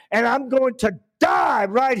me, and I'm going to die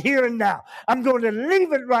right here and now. I'm going to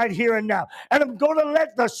leave it right here and now. And I'm going to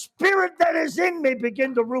let the spirit that is in me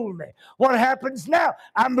begin to rule me. What happens now?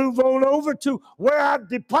 I move on over to where I've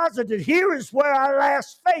deposited. Here is where I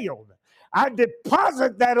last failed. I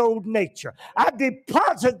deposit that old nature. I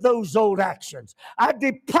deposit those old actions. I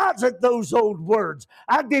deposit those old words.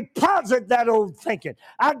 I deposit that old thinking.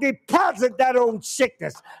 I deposit that old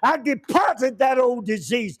sickness. I deposit that old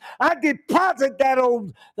disease. I deposit that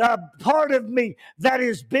old part of me that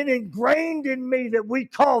has been ingrained in me that we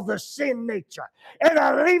call the sin nature. And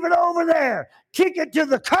I leave it over there. Kick it to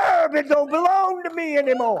the curb. It don't belong to me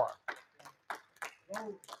anymore.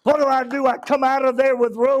 What do? I come out of there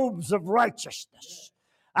with robes of righteousness.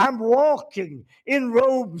 I'm walking in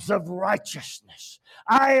robes of righteousness.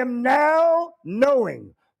 I am now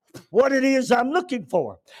knowing what it is I'm looking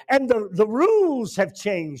for. And the rules have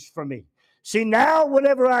changed for me. See, now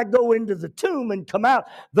whenever I go into the tomb and come out,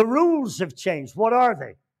 the rules have changed. What are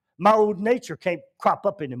they? My old nature can't crop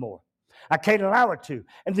up anymore. I can't allow it to.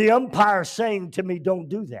 And the umpire is saying to me, don't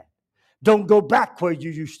do that. Don't go back where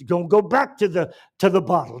you used to. Don't go back to the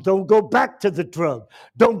bottle. Don't go back to the drug.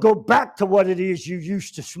 Don't go back to what it is you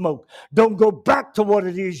used to smoke. Don't go back to what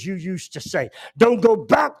it is you used to say. Don't go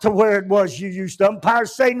back to where it was you used to.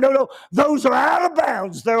 Umpires say, no, those are out of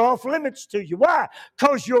bounds. They're off limits to you. Why?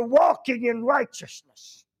 Because you're walking in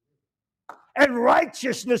righteousness. And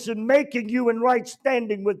righteousness is making you in right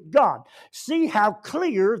standing with God. See how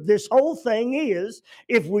clear this whole thing is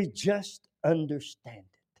if we just understand it.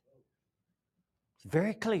 It's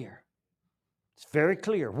very clear. It's very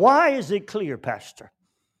clear. Why is it clear, Pastor?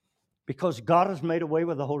 Because God has made a way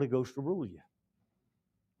where the Holy Ghost will rule you.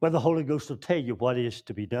 Where the Holy Ghost will tell you what is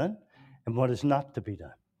to be done and what is not to be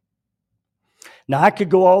done. Now, I could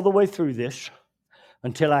go all the way through this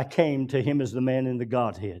until I came to Him as the man in the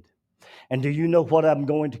Godhead. And do you know what I'm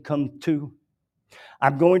going to come to?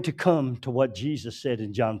 I'm going to come to what Jesus said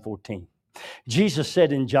in John 14. Jesus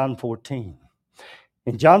said in John 14,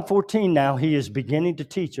 in John 14 now, He is beginning to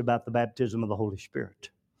teach about the baptism of the Holy Spirit.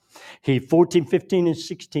 14, 15, and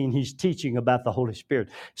 16, He's teaching about the Holy Spirit.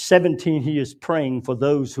 17, He is praying for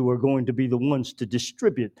those who are going to be the ones to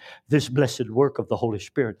distribute this blessed work of the Holy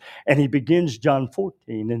Spirit. And He begins John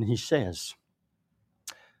 14 and He says,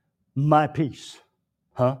 my peace,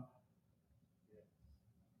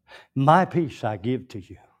 my peace I give to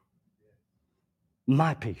you.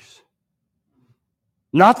 My peace.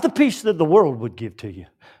 Not the peace that the world would give to you,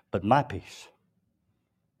 but my peace.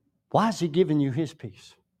 Why is He giving you His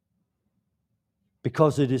peace?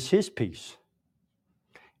 Because it is His peace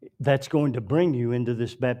that's going to bring you into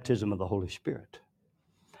this baptism of the Holy Spirit.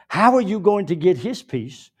 How are you going to get his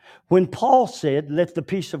peace when Paul said, let the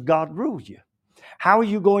peace of God rule you? How are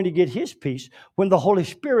you going to get his peace when the Holy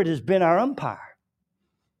Spirit has been our umpire?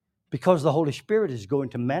 Because the Holy Spirit is going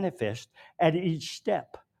to manifest at each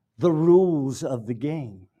step the rules of the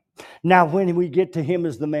game. Now, when we get to him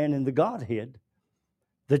as the man in the Godhead,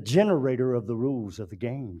 the generator of the rules of the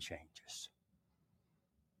game changes.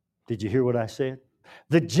 Did you hear what I said?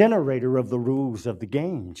 The generator of the rules of the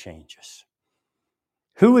game changes.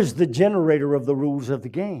 Who is the generator of the rules of the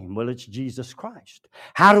game? Well, it's Jesus Christ.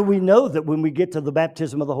 How do we know that when we get to the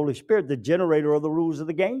baptism of the Holy Spirit, the generator of the rules of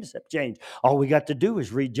the games have changed? All we got to do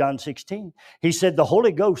is read John 16. He said the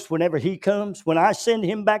Holy Ghost, whenever he comes, when I send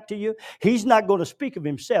him back to you, he's not going to speak of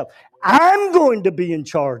himself. I'm going to be in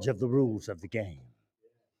charge of the rules of the game.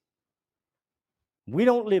 We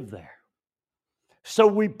don't live there. So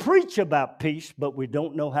we preach about peace, but we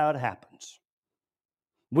don't know how it happens.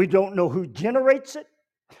 We don't know who generates it.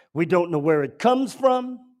 We don't know where it comes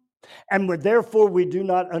from. And therefore, we do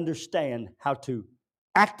not understand how to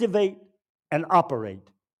activate and operate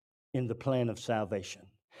in the plan of salvation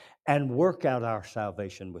and work out our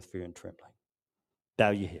salvation with fear and trembling.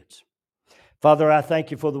 Bow your heads. Father, I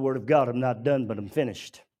thank you for the word of God. I'm not done, but I'm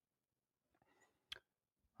finished.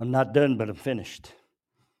 I'm not done, but I'm finished.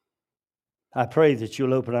 I pray that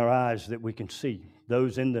you'll open our eyes that we can see,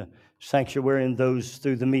 those in the sanctuary and those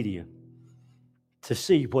through the media, to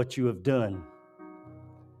see what you have done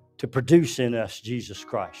to produce in us Jesus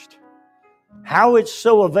Christ. How it's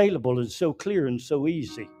so available and so clear and so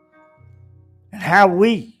easy. And how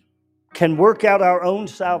we can work out our own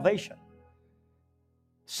salvation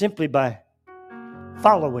simply by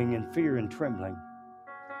following in fear and trembling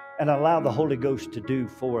and allow the Holy Ghost to do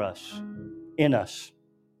for us, in us,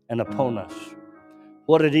 and upon us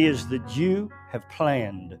what it is that you have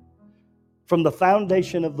planned from the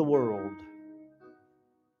foundation of the world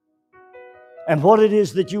and what it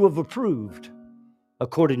is that you have approved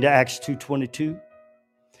according to Acts 2:22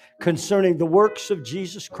 concerning the works of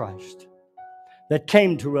Jesus Christ that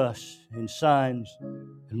came to us in signs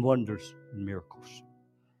and wonders and miracles,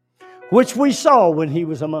 which we saw when he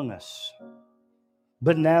was among us.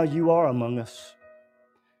 But now you are among us.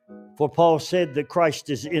 For Paul said that Christ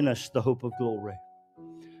is in us, the hope of glory.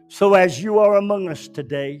 So as you are among us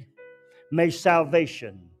today, may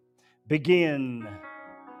salvation begin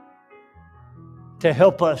to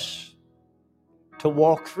help us to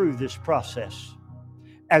walk through this process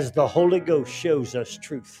as the Holy Ghost shows us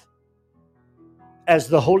truth, as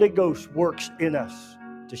the Holy Ghost works in us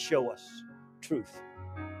to show us truth.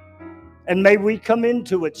 And may we come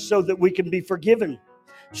into it so that we can be forgiven,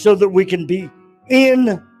 so that we can be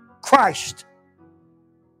in Christ,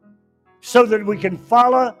 so that we can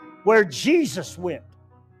follow where Jesus went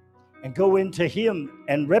and go into him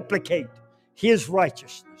and replicate his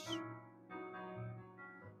righteousness.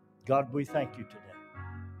 God, we thank you today.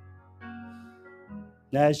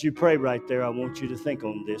 Now, as you pray right there, I want you to think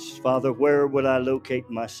on this. Father, where would I locate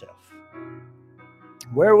myself?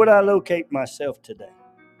 Where would I locate myself today?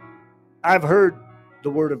 I've heard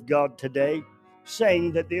the word of God today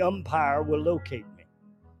saying that the umpire will locate me.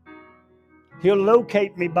 He'll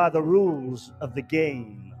locate me by the rules of the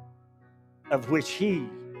game of which he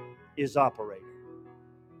is operating.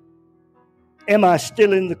 Am I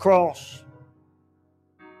still in the cross?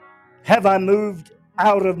 Have I moved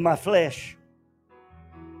out of my flesh?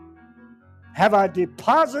 Have I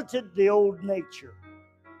deposited the old nature?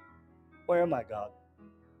 Where am I, God?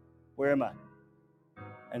 Where am I?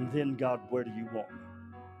 And then, God, where do you want me?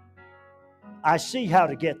 I see how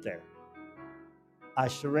to get there. I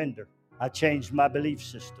surrender. I change my belief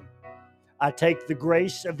system. I take the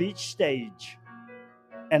grace of each stage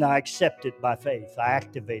and I accept it by faith. I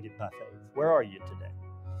activate it by faith. Where are you today?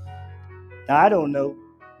 Now, I don't know,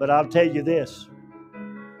 but I'll tell you this.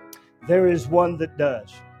 There is one that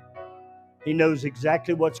does. He knows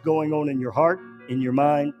exactly what's going on in your heart, in your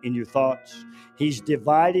mind, in your thoughts. He's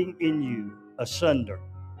dividing in you asunder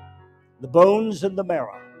the bones and the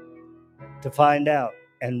marrow to find out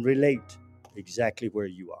and relate exactly where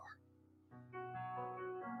you are.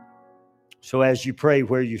 So as you pray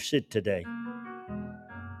where you sit today,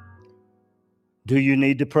 do you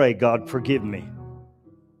need to pray, God, forgive me?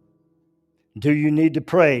 Do you need to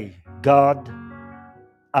pray, God,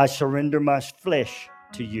 I surrender my flesh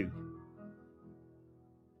to you?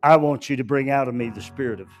 I want you to bring out of me the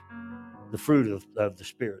spirit of the fruit of the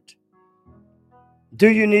Spirit. Do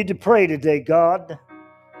you need to pray today, God,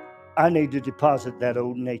 I need to deposit that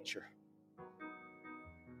old nature.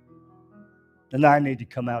 And I need to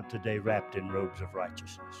come out today wrapped in robes of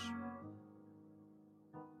righteousness.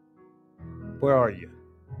 Where are you?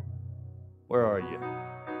 Where are you?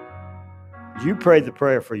 You pray the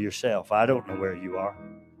prayer for yourself. I don't know where you are.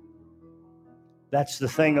 That's the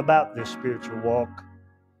thing about this spiritual walk.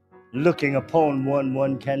 Looking upon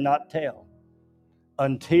one cannot tell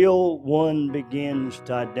until one begins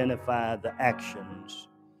to identify the actions.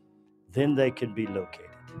 Then they can be located.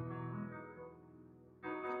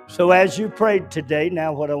 So as you prayed today,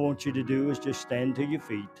 now what I want you to do is just stand to your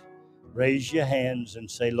feet, raise your hands and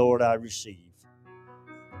say, Lord, I receive.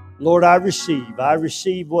 Lord, I receive. I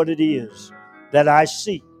receive what it is that I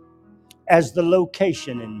see as the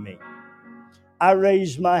location in me. I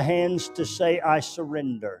raise my hands to say, I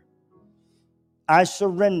surrender. I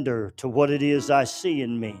surrender to what it is I see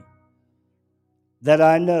in me, that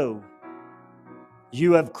I know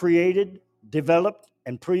you have created, developed,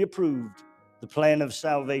 and pre-approved the plan of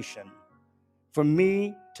salvation for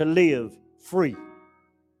me to live free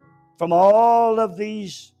from all of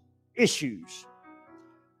these issues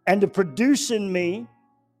and to produce in me,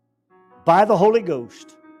 by the Holy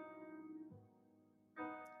Ghost,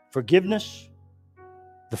 forgiveness,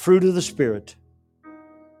 the fruit of the Spirit,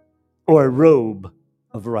 or a robe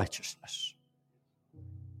of righteousness.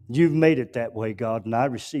 You've made it that way, God, and I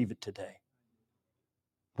receive it today.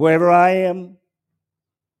 Wherever I am,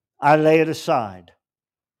 I lay it aside,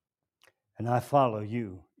 and I follow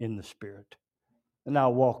you in the Spirit. And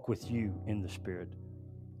I'll walk with you in the Spirit,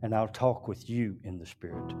 and I'll talk with you in the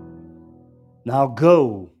Spirit. And I'll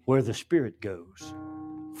go where the Spirit goes,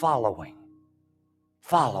 following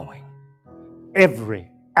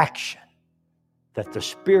every action that the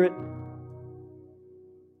Spirit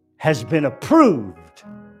has been approved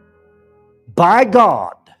by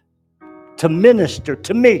God to minister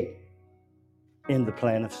to me in the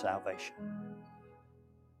plan of salvation.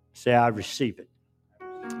 Say, I receive it.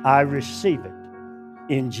 I receive it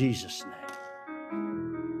in Jesus' name.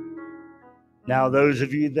 Now, those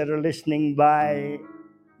of you that are listening by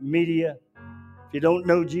media, if you don't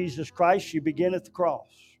know Jesus Christ, you begin at the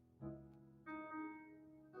cross.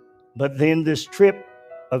 But then this trip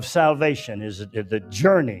of salvation is the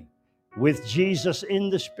journey with Jesus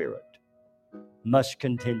in the Spirit must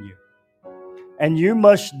continue. And you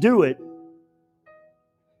must do it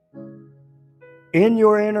in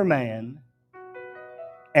your inner man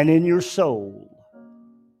and in your soul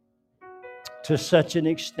to such an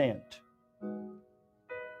extent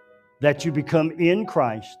that you become in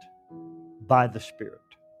Christ by the Spirit,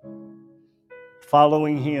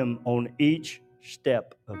 following Him on each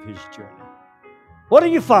step of His journey. What do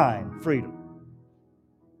you find? Freedom.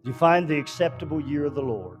 You find the acceptable year of the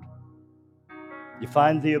Lord. You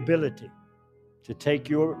find the ability to take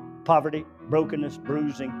your poverty, brokenness,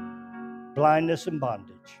 bruising, blindness, and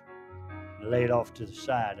bondage and lay it off to the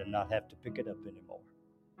side and not have to pick it up anymore.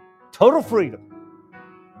 Total freedom.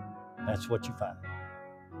 That's what you find.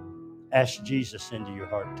 Ask Jesus into your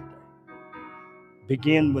heart today.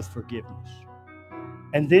 Begin with forgiveness.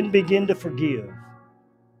 And then begin to forgive.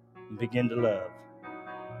 And begin to love.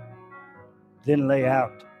 Then lay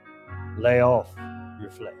off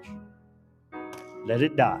your flesh. Let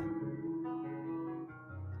it die.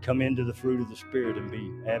 Come into the fruit of the Spirit and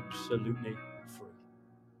be absolutely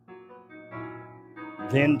free.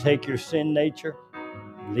 Then take your sin nature,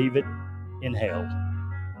 leave it in hell.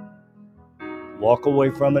 Walk away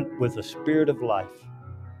from it with a spirit of life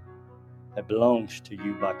that belongs to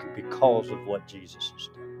you because of what Jesus has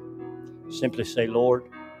done. Simply say, Lord,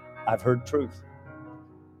 I've heard truth.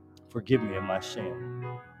 Forgive me of my sin.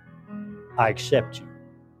 I accept you.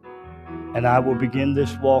 And I will begin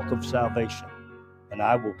this walk of salvation, and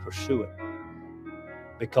I will pursue it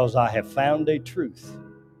because I have found a truth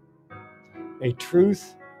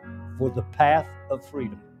for the path of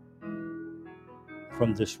freedom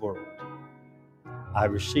from this world. I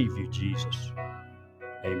receive you, Jesus.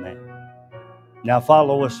 Amen. Now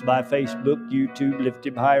follow us by Facebook, YouTube, Lift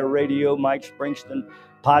Him Higher Radio, Mike Springston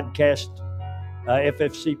Podcast,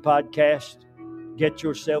 FFC Podcast. Get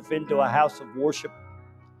yourself into a house of worship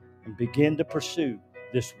and begin to pursue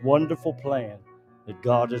this wonderful plan that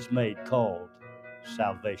God has made called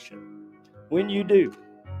salvation. When you do,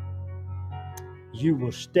 you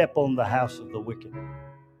will step on the house of the wicked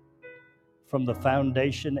from the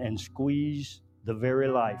foundation and squeeze the very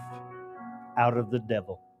life out of the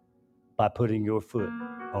devil by putting your foot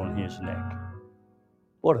on his neck.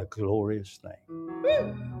 What a glorious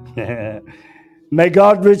thing. May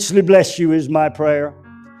God richly bless you is my prayer.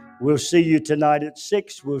 We'll see you tonight at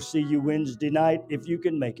 6. We'll see you Wednesday night if you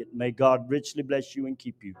can make it. May God richly bless you and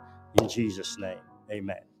keep you. In Jesus' name,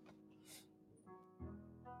 amen.